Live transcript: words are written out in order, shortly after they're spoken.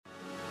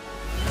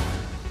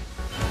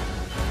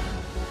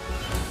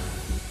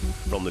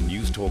From the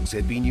News Talk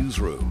ZB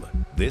Newsroom,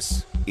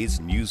 this is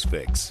News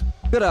Fix.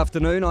 Good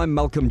afternoon, I'm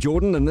Malcolm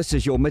Jordan and this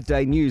is your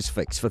Midday News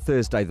Fix for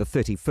Thursday the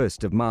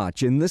 31st of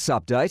March. In this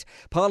update,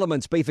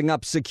 Parliament's beefing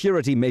up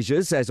security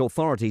measures as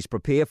authorities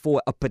prepare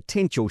for a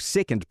potential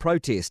second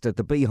protest at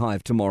the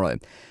Beehive tomorrow.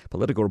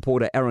 Political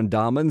reporter Aaron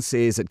Darman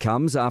says it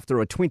comes after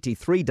a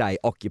 23-day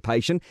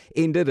occupation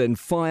ended in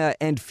fire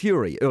and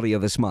fury earlier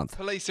this month.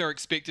 Police are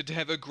expected to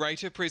have a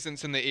greater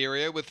presence in the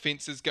area, with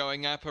fences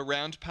going up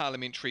around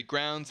parliamentary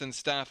grounds and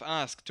staff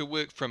asked to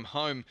work from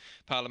home.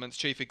 Parliament's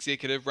Chief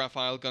Executive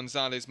Rafael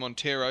González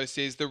Montero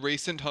says the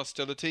recent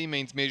hostility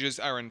means measures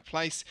are in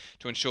place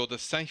to ensure the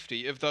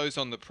safety of those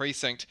on the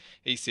precinct.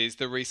 He says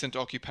the recent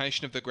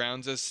occupation of the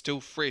grounds is still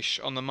fresh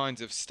on the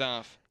minds of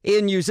staff.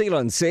 Air New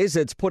Zealand says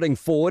it's putting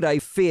forward a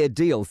fair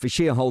deal for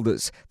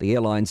shareholders. The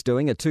airline's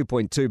doing a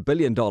 $2.2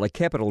 billion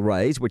capital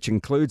raise, which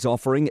includes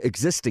offering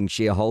existing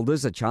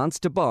shareholders a chance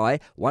to buy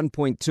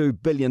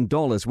 $1.2 billion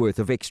worth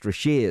of extra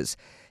shares.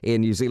 Air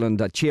New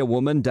Zealand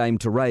chairwoman Dame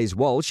Therese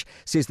Walsh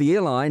says the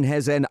airline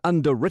has an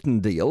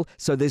underwritten deal,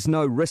 so there's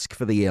no risk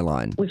for the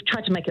airline. We've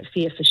tried to make it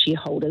fair for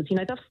shareholders. You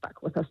know, they've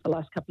stuck with us the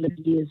last couple of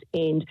years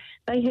and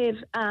they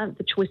have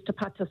the choice to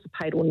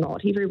participate or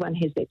not. Everyone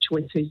has that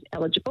choice who's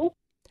eligible.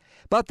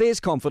 But there's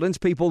confidence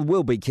people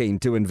will be keen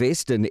to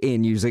invest in Air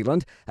New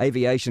Zealand.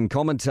 Aviation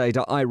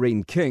commentator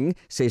Irene King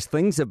says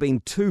things have been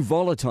too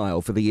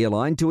volatile for the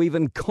airline to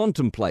even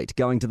contemplate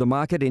going to the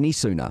market any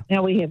sooner.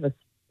 Now we have a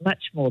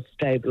much more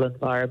stable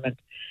environment,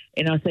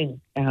 and I think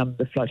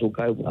the flight will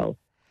go well.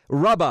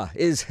 Rubber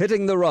is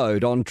hitting the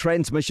road on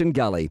Transmission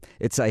Gully.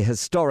 It's a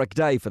historic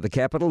day for the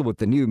capital, with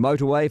the new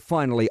motorway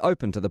finally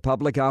open to the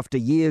public after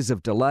years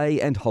of delay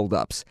and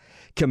hold-ups.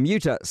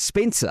 Commuter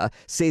Spencer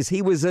says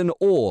he was in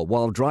awe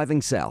while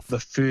driving south. The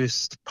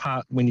first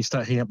part, when you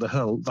start heading up the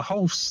hill, the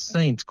whole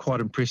seems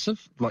quite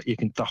impressive. Like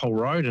the whole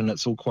road, and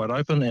it's all quite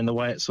open, and the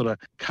way it sort of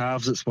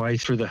carves its way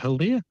through the hill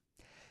there.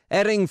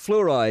 Adding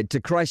fluoride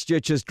to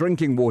Christchurch's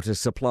drinking water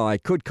supply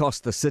could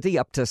cost the city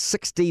up to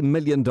 $60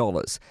 million.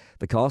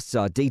 The costs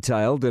are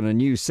detailed in a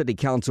new City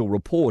Council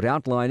report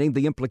outlining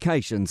the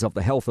implications of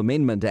the Health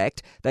Amendment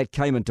Act that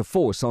came into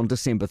force on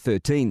December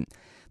 13.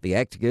 The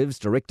Act gives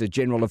Director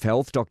General of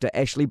Health Dr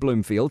Ashley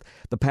Bloomfield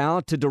the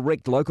power to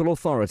direct local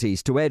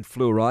authorities to add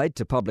fluoride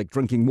to public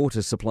drinking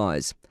water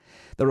supplies.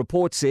 The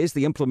report says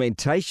the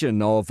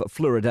implementation of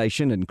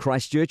fluoridation in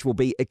Christchurch will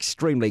be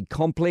extremely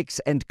complex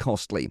and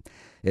costly.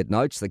 It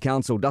notes the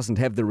council doesn't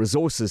have the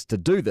resources to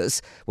do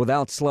this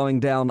without slowing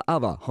down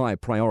other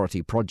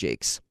high-priority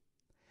projects.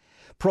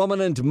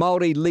 Prominent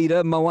Māori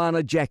leader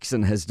Moana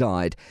Jackson has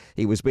died.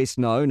 He was best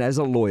known as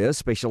a lawyer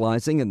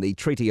specialising in the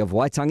Treaty of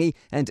Waitangi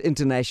and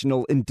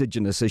international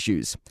Indigenous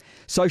issues.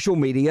 Social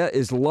media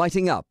is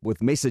lighting up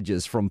with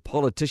messages from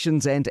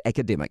politicians and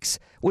academics.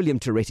 William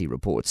Turetti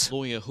reports.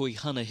 Lawyer Hui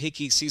Hana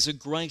Hiki says a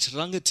great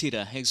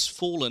rangatira has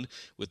fallen,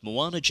 with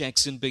Moana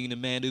Jackson being a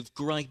man of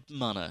great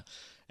mana.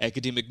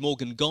 Academic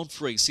Morgan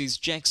Godfrey says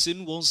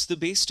Jackson was the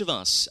best of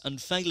us,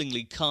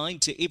 unfailingly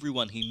kind to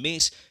everyone he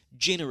met,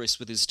 generous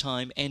with his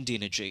time and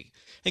energy.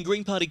 And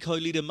Green Party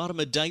co-leader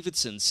Marama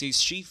Davidson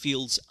says she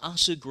feels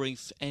utter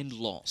grief and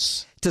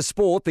loss. To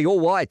sport, the All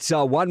Whites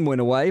are one win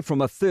away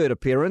from a third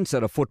appearance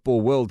at a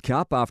Football World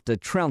Cup after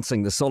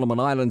trouncing the Solomon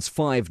Islands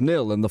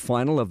 5-0 in the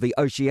final of the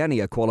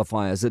Oceania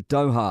qualifiers at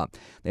Doha.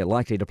 They're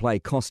likely to play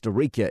Costa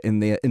Rica in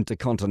their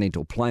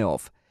intercontinental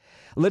playoff.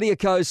 Lydia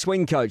Ko's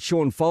swing coach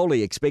Sean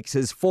Foley expects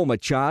his former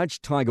charge,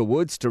 Tiger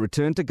Woods, to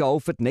return to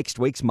golf at next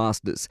week's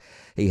Masters.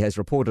 He has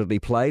reportedly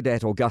played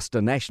at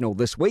Augusta National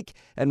this week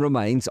and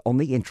remains on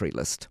the entry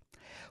list.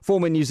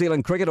 Former New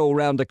Zealand cricket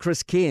all-rounder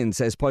Chris Cairns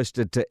has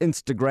posted to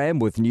Instagram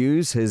with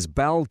news his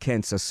bowel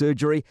cancer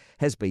surgery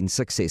has been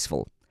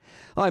successful.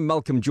 I'm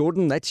Malcolm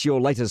Jordan, that's your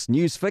latest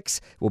news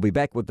fix. We'll be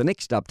back with the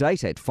next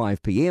update at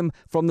 5 p.m.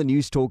 from the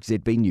News Talk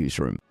ZB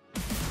newsroom.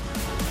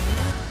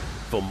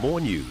 For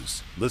more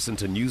news, listen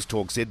to News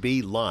Talk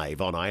ZB live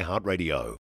on iHeartRadio.